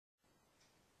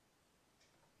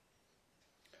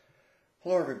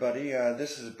Hello everybody,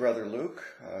 this is Brother Luke,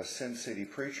 Sin City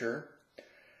Preacher.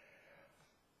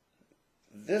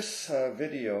 This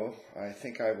video I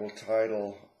think I will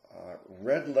title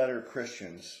Red Letter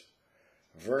Christians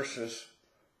versus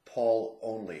Paul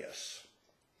Only-Ists.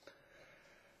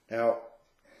 Now,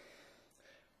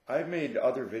 I've made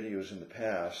other videos in the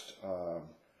past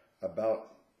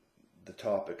about the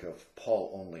topic of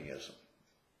Paul Onlyism.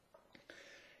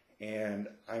 And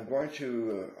I'm going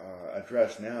to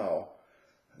address now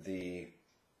the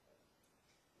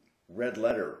red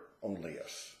letter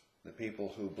onlyists, the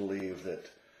people who believe that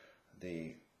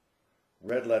the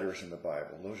red letters in the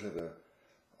Bible, those are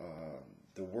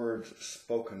the words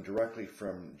spoken directly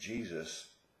from Jesus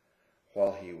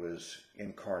while he was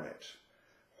incarnate,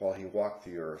 while he walked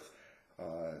the earth.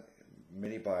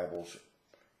 Many Bibles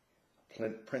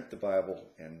print the Bible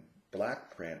in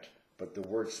black print, but the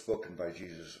words spoken by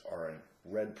Jesus are in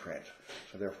red print,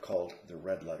 so they're called the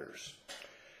red letters.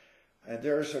 And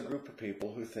there's a group of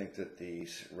people who think that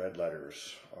these red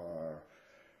letters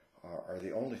are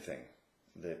the only thing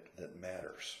that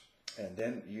matters. And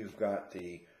then you've got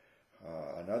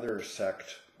another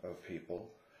sect of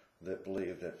people that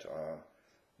believe that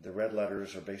the red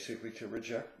letters are basically to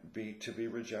be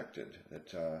rejected.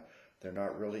 That they're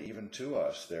not really even to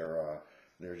us.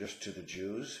 They're just to the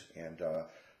Jews, and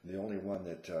the only one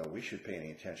that we should pay any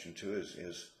attention to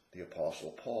is the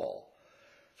Apostle Paul.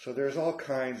 So there's all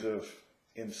kinds of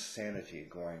insanity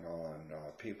going on,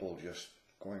 people just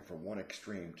going from one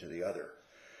extreme to the other.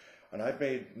 And I've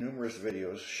made numerous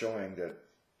videos showing that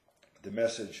the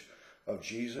message of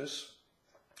Jesus,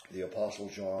 the Apostle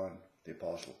John, the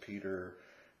Apostle Peter,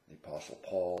 the Apostle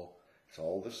Paul, it's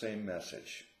all the same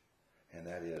message. And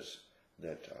that is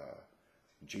that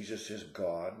Jesus is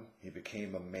God. He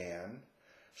became a man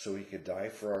so he could die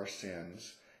for our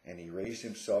sins. And he raised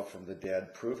himself from the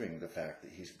dead, proving the fact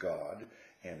that he's God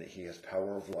and that he has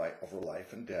power over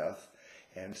life and death.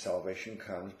 And salvation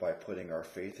comes by putting our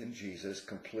faith in Jesus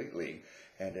completely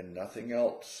and in nothing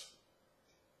else.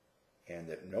 And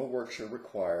that no works are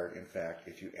required. In fact,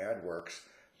 if you add works,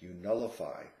 you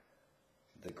nullify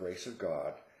the grace of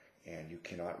God, and you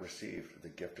cannot receive the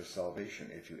gift of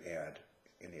salvation if you add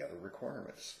any other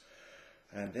requirements.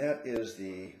 And that is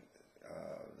the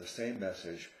same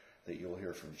message that you'll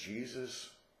hear from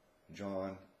Jesus,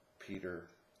 John, Peter,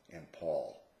 and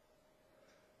Paul.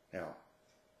 Now,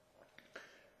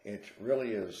 it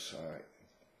really is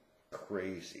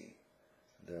crazy,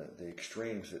 the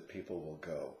extremes that people will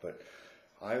go. But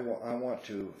I want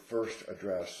to first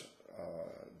address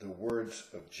the words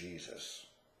of Jesus.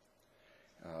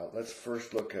 Let's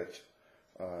first look at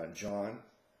John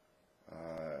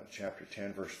chapter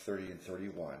 10, verse 30 and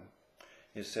 31.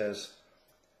 It says,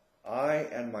 I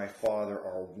and my Father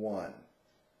are one.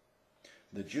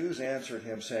 The Jews answered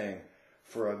him, saying,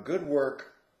 For a good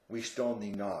work we stone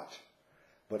thee not,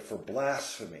 but for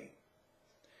blasphemy,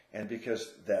 and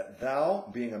because that thou,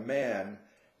 being a man,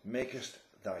 makest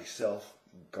thyself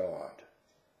God.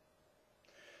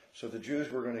 So the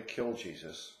Jews were going to kill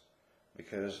Jesus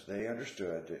because they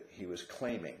understood that he was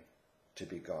claiming to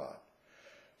be God.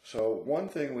 So one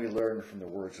thing we learn from the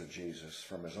words of Jesus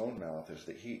from his own mouth is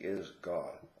that he is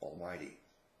God Almighty.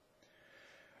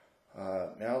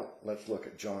 Now let's look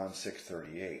at John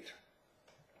 6:38.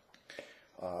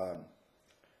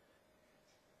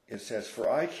 It says, For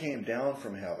I came down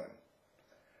from heaven,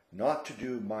 not to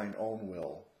do mine own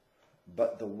will,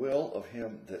 but the will of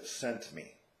him that sent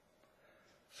me.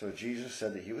 So Jesus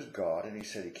said that he was God, and he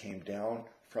said he came down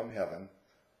from heaven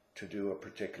to do a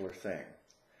particular thing.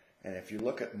 And if you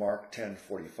look at Mark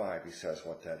 10:45, he says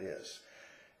what that is.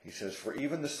 He says, For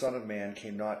even the Son of Man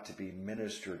came not to be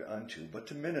ministered unto, but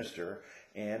to minister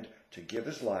and to give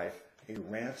his life a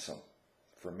ransom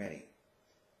for many.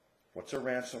 What's a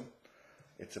ransom?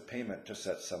 It's a payment to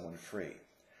set someone free.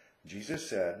 Jesus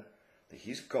said that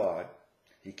he's God.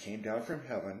 He came down from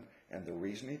heaven, and the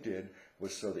reason he did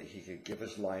was so that he could give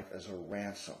his life as a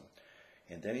ransom.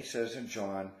 And then he says in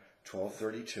John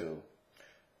 12:32,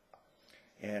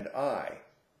 And I,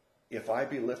 if I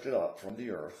be lifted up from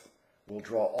the earth, will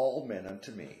draw all men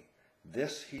unto me.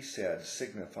 This he said,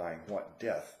 signifying what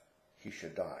death he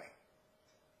should die.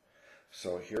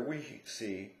 So here we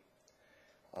see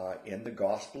in the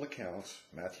gospel accounts,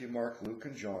 Matthew, Mark, Luke,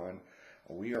 and John,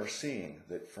 we are seeing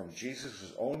that from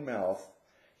Jesus' own mouth,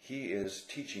 he is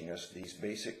teaching us these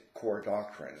basic core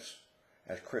doctrines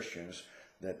as Christians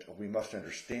that we must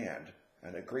understand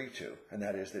and agree to. And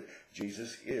that is that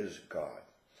Jesus is God.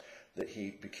 That he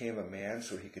became a man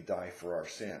so he could die for our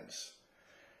sins.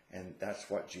 And that's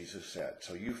what Jesus said.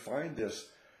 So you find this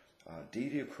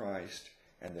deity of Christ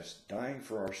and this dying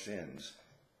for our sins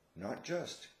not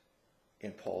just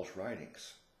in Paul's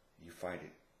writings. You find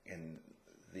it in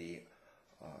the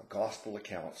gospel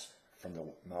accounts from the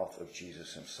mouth of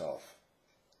Jesus himself.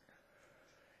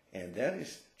 And then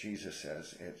as Jesus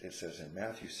says, it says in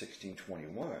Matthew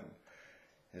 16:21,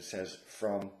 it says,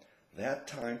 "From that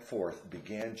time forth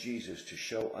began Jesus to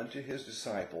show unto his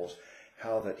disciples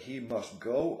how that he must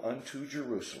go unto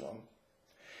Jerusalem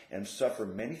and suffer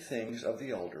many things of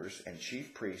the elders and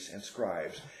chief priests and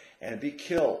scribes, and be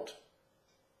killed,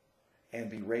 and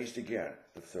be raised again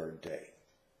the third day."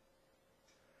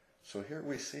 So here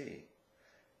we see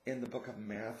in the book of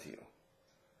Matthew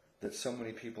that so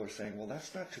many people are saying, well,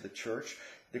 that's not to the church.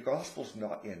 The gospel's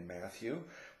not in Matthew.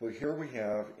 Well, here we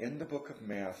have in the book of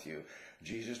Matthew,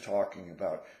 Jesus talking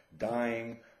about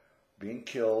dying, being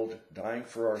killed, dying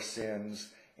for our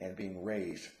sins, and being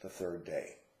raised the third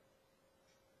day.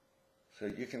 So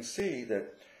you can see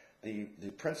that the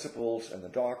principles and the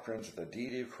doctrines of the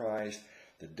deity of Christ,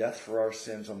 the death for our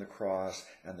sins on the cross,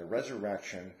 and the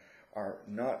resurrection are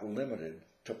not limited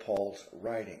to Paul's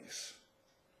writings.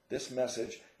 This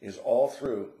message is all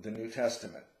through the New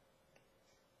Testament.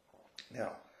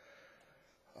 Now,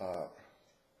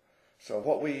 so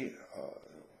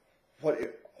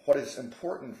what is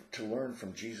important to learn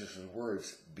from Jesus'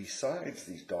 words, besides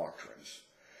these doctrines,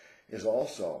 is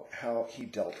also how he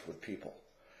dealt with people.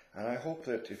 And I hope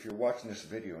that if you're watching this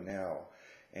video now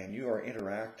and you are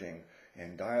interacting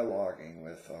and dialoguing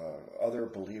with other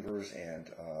believers and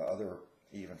other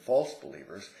even false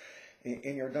believers,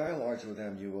 in your dialogues with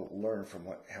them, you will learn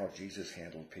from how Jesus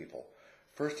handled people.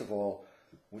 First of all,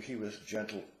 he was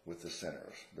gentle with the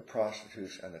sinners, the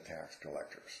prostitutes and the tax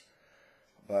collectors.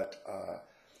 But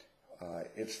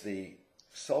it's the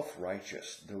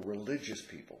self-righteous, the religious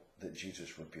people that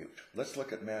Jesus rebuked. Let's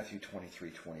look at Matthew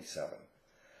 23:27.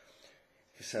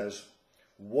 He says,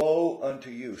 "Woe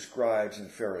unto you, scribes and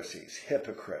Pharisees,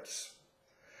 hypocrites!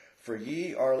 For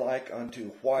ye are like unto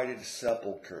whited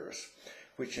sepulchres,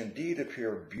 which indeed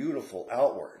appear beautiful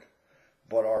outward,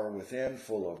 but are within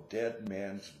full of dead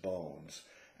men's bones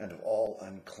and of all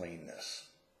uncleanness."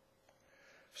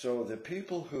 So the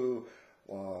people who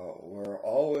were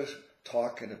always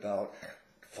talking about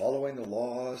following the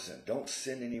laws and don't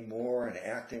sin anymore and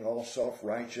acting all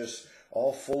self-righteous,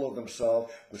 all full of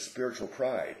themselves with spiritual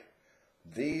pride,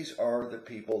 these are the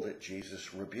people that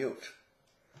Jesus rebuked.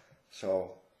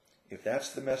 So if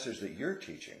that's the message that you're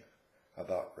teaching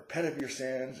about repent of your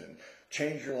sins and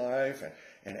change your life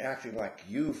and acting like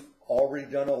you've already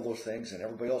done all those things and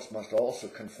everybody else must also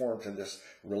conform to this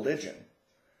religion,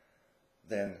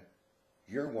 then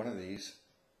you're one of these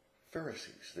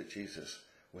Pharisees that Jesus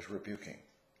was rebuking.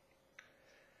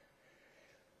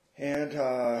 And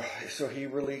so he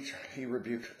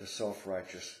rebuked the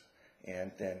self-righteous.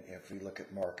 And then if we look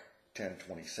at Mark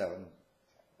 10:27,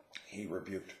 he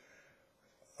rebuked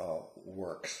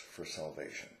works for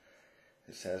salvation.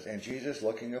 It says, "And Jesus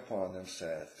looking upon them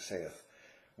saith,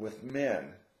 With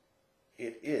men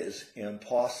it is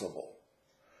impossible,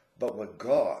 but with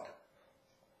God,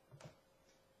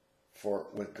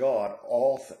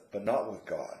 but not with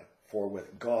God, for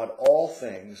with God all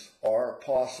things are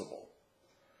possible."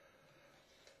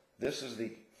 This is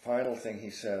the final thing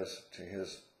he says to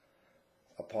his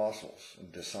apostles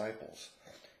and disciples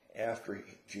after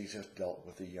Jesus dealt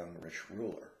with the young rich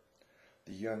ruler.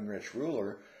 The young rich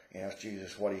ruler asked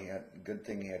Jesus what good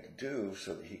thing he had to do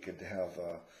so that he could have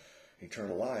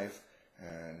eternal life,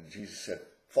 and Jesus said,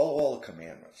 "Follow all the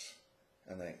commandments."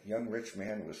 And the young rich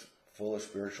man was full of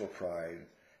spiritual pride,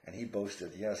 and he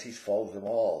boasted, yes, he's followed them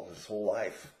all his whole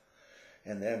life.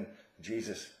 And then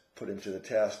Jesus put him to the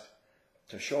test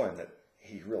to show him that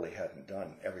he really hadn't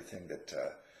done everything that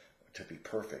to be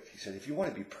perfect. He said, "If you want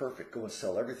to be perfect, go and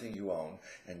sell everything you own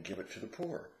and give it to the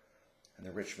poor." And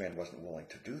the rich man wasn't willing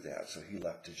to do that, so he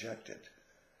left dejected.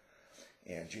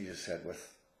 And Jesus said,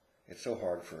 it's so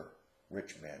hard for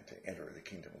rich men to enter the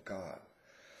kingdom of God.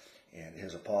 And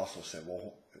his apostles said,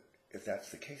 well, if that's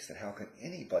the case, then how can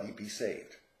anybody be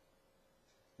saved?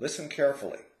 Listen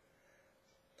carefully.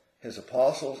 His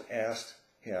apostles asked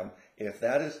him, if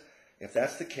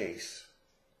that's the case,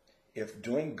 if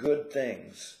doing good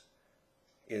things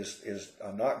is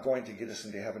not going to get us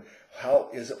into heaven, how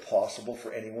is it possible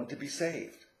for anyone to be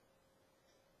saved?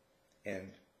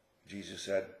 And Jesus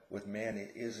said, with man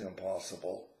it is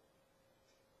impossible.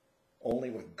 Only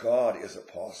with God is it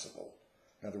possible.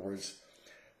 In other words,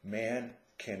 man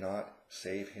cannot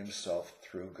save himself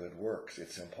through good works.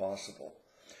 It's impossible.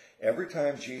 Every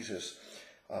time Jesus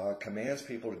commands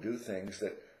people to do things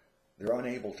that they're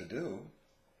unable to do,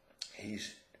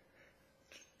 he's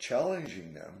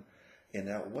challenging them in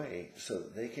that way so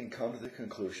that they can come to the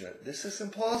conclusion that this is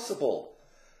impossible.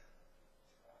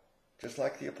 Just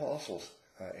like the apostles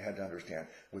had to understand.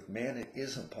 With man it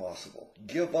is impossible.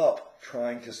 Give up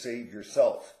trying to save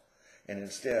yourself and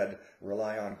instead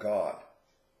rely on God.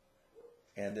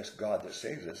 And this God that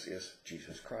saves us is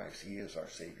Jesus Christ. He is our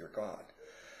Savior God.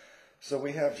 So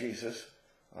we have Jesus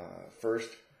first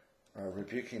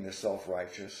rebuking the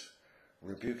self-righteous,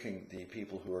 rebuking the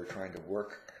people who are trying to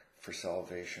work for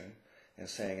salvation and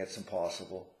saying it's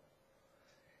impossible.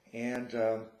 And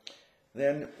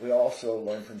then we also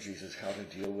learn from Jesus how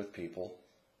to deal with people.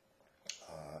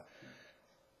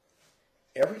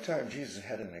 Every time Jesus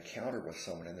had an encounter with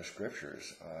someone in the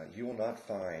Scriptures, you will not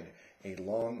find a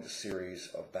long series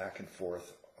of back and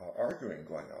forth arguing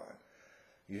going on.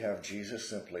 You have Jesus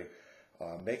simply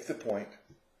make the point,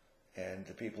 and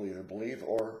the people either believe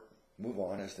or move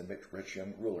on, as the rich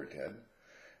young ruler did,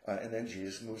 and then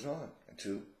Jesus moves on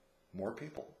to more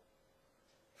people,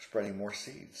 spreading more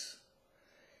seeds.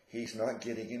 He's not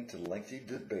getting into lengthy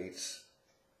debates,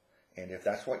 and if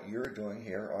that's what you're doing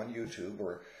here on YouTube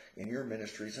or in your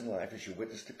ministries in life as you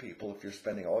witness to people, if you're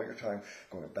spending all your time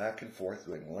going back and forth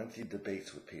doing lengthy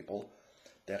debates with people,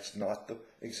 that's not the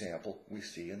example we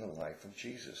see in the life of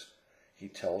Jesus. He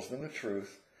tells them the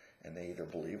truth, and they either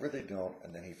believe or they don't,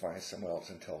 and then he finds someone else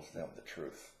and tells them the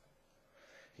truth.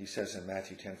 He says in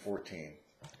Matthew 10:14,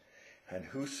 "And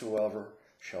whosoever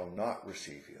shall not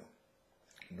receive you,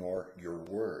 nor your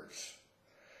words,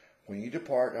 when you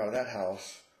depart out of that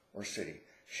house or city,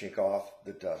 shake off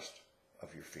the dust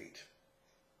of your feet."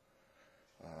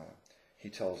 He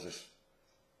tells us,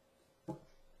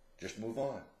 just move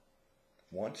on.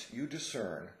 Once you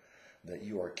discern that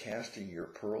you are casting your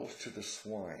pearls to the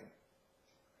swine,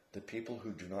 the people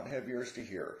who do not have ears to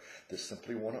hear, that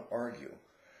simply want to argue,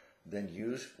 then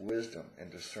use wisdom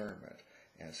and discernment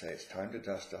and say, it's time to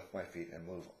dust off my feet and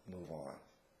move on.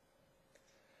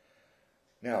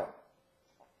 Now,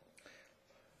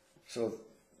 so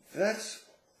that's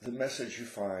the message you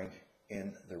find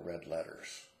in the red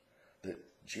letters. That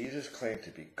Jesus claimed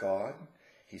to be God.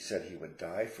 He said he would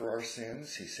die for our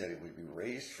sins. He said he would be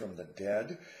raised from the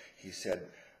dead. He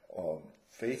said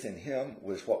faith in him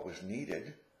was what was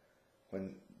needed.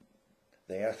 When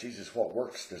they asked Jesus, what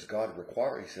works does God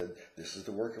require? He said, this is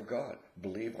the work of God.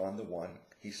 Believe on the one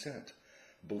he sent.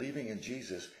 Believing in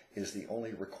Jesus is the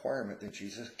only requirement that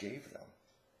Jesus gave them.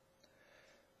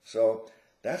 So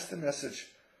that's the message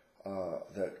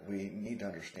that we need to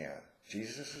understand.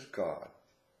 Jesus is God.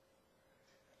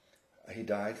 He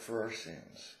died for our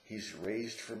sins. He's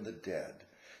raised from the dead.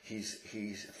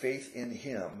 Faith in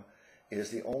him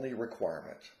is the only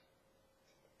requirement.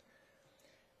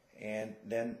 And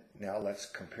then now let's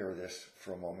compare this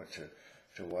for a moment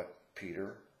to what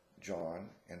Peter, John,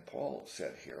 and Paul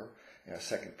said here.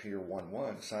 2 Peter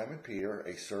 1:1, Simon Peter,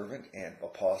 a servant and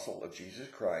apostle of Jesus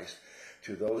Christ,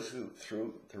 to those who,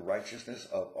 through the righteousness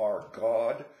of our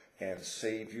God and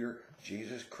Savior,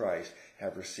 Jesus Christ,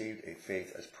 have received a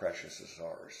faith as precious as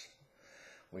ours.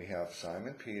 We have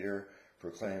Simon Peter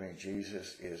proclaiming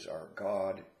Jesus is our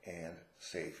God and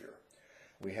Savior.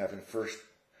 We have in 1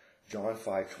 John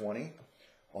 5:20,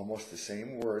 almost the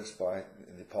same words by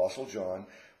the Apostle John.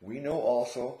 We know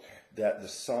also that the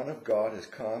Son of God has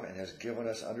come and has given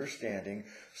us understanding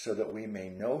so that we may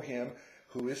know him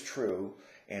who is true,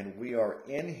 and we are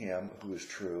in him who is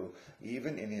true,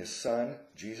 even in his Son,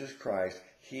 Jesus Christ.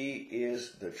 He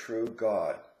is the true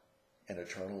God and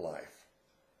eternal life.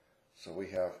 So we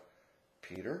have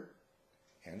Peter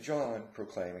and John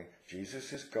proclaiming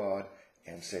Jesus is God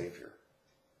and Savior.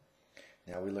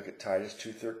 Now we look at Titus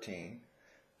 2:13.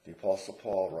 The Apostle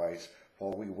Paul writes,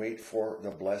 while we wait for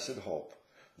the blessed hope,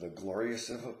 the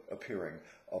glorious appearing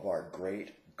of our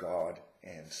great God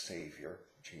and Savior,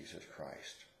 Jesus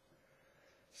Christ.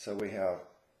 So we have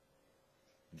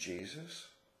Jesus,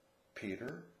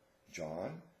 Peter,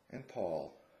 John, and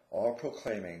Paul all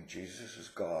proclaiming Jesus is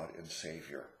God and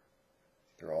Savior.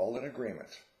 They're all in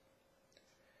agreement.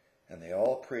 And they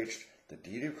all preached the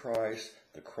deity of Christ,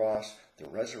 the cross, the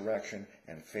resurrection,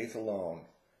 and faith alone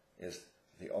is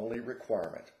the only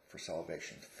requirement for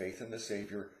salvation. Faith in the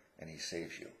Savior, and he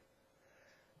saves you.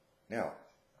 Now,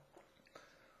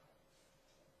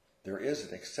 there is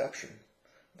an exception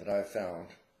that I've found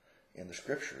in the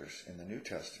Scriptures, in the New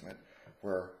Testament,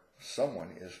 where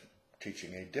someone is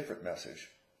teaching a different message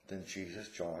than Jesus,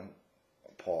 John,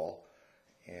 Paul,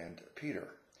 and Peter.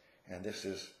 And this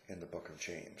is in the book of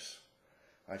James.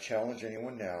 I challenge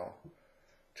anyone now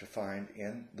to find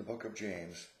in the book of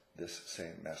James this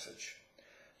same message.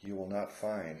 You will not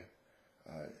find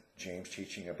James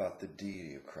teaching about the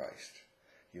deity of Christ.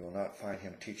 You will not find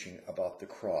him teaching about the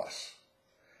cross.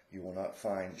 You will not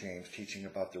find James teaching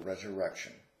about the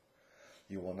resurrection.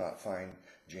 You will not find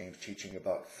James teaching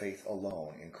about faith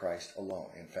alone, in Christ alone.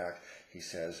 In fact, he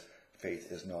says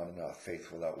faith is not enough.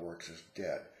 Faith without works is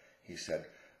dead. He said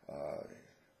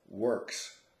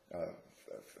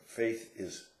faith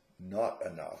is not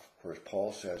enough, whereas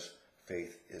Paul says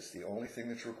faith is the only thing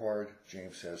that's required.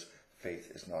 James says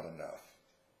faith is not enough.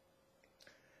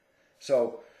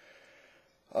 So,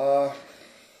 I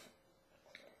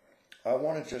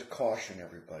want to just caution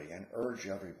everybody and urge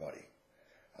everybody.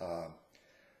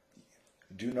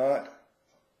 Do not,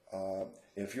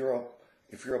 if you're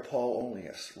a Paul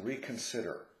Only-Ist,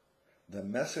 reconsider. The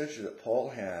message that Paul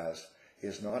has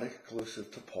is not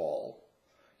exclusive to Paul.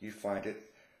 You find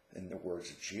it in the words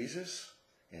of Jesus,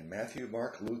 in Matthew,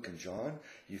 Mark, Luke, and John.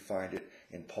 You find it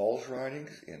in Paul's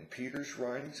writings, in Peter's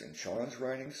writings, in John's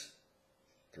writings.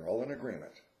 They're all in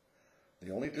agreement.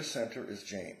 The only dissenter is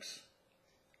James.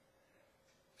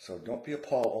 So don't be a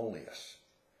Paul Only-Ist.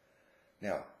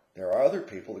 Now, there are other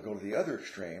people that go to the other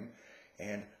extreme,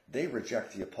 and they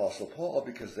reject the Apostle Paul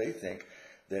because they think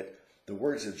that the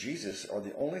words of Jesus are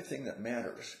the only thing that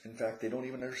matters. In fact, they don't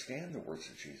even understand the words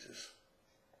of Jesus.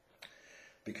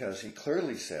 Because he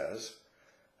clearly says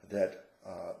that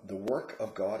the work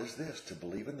of God is this, to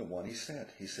believe in the one he sent.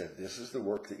 He said, this is the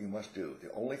work that you must do.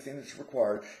 The only thing that's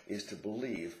required is to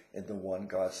believe in the one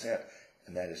God sent,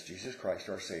 and that is Jesus Christ,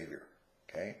 our Savior.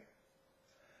 Okay?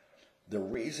 The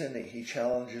reason that he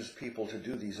challenges people to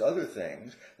do these other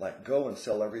things, like go and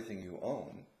sell everything you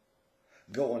own,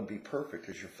 go and be perfect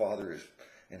as your Father is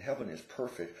in heaven is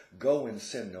perfect, go and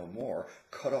sin no more,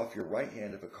 cut off your right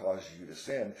hand if it causes you to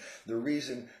sin. The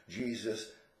reason Jesus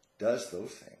does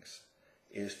those things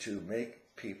is to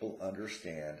make people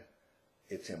understand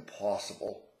it's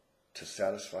impossible to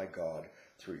satisfy God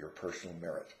through your personal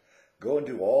merit. Go and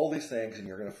do all these things and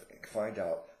you're going to find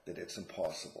out that it's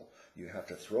impossible. You have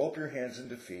to throw up your hands in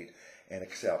defeat and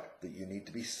accept that you need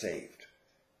to be saved.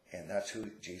 And that's who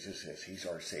Jesus is. He's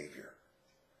our Savior.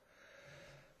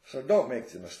 So don't make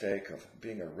the mistake of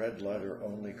being a red letter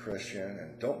only Christian,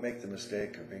 and don't make the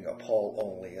mistake of being a Paul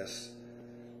Only-Ist.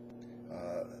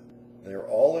 They're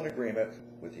all in agreement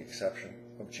with the exception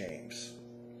of James.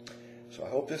 So I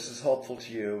hope this is helpful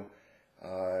to you.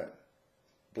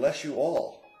 Bless you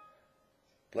all.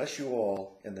 Bless you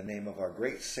all in the name of our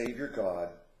great Savior God.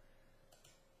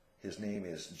 His name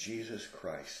is Jesus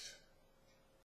Christ.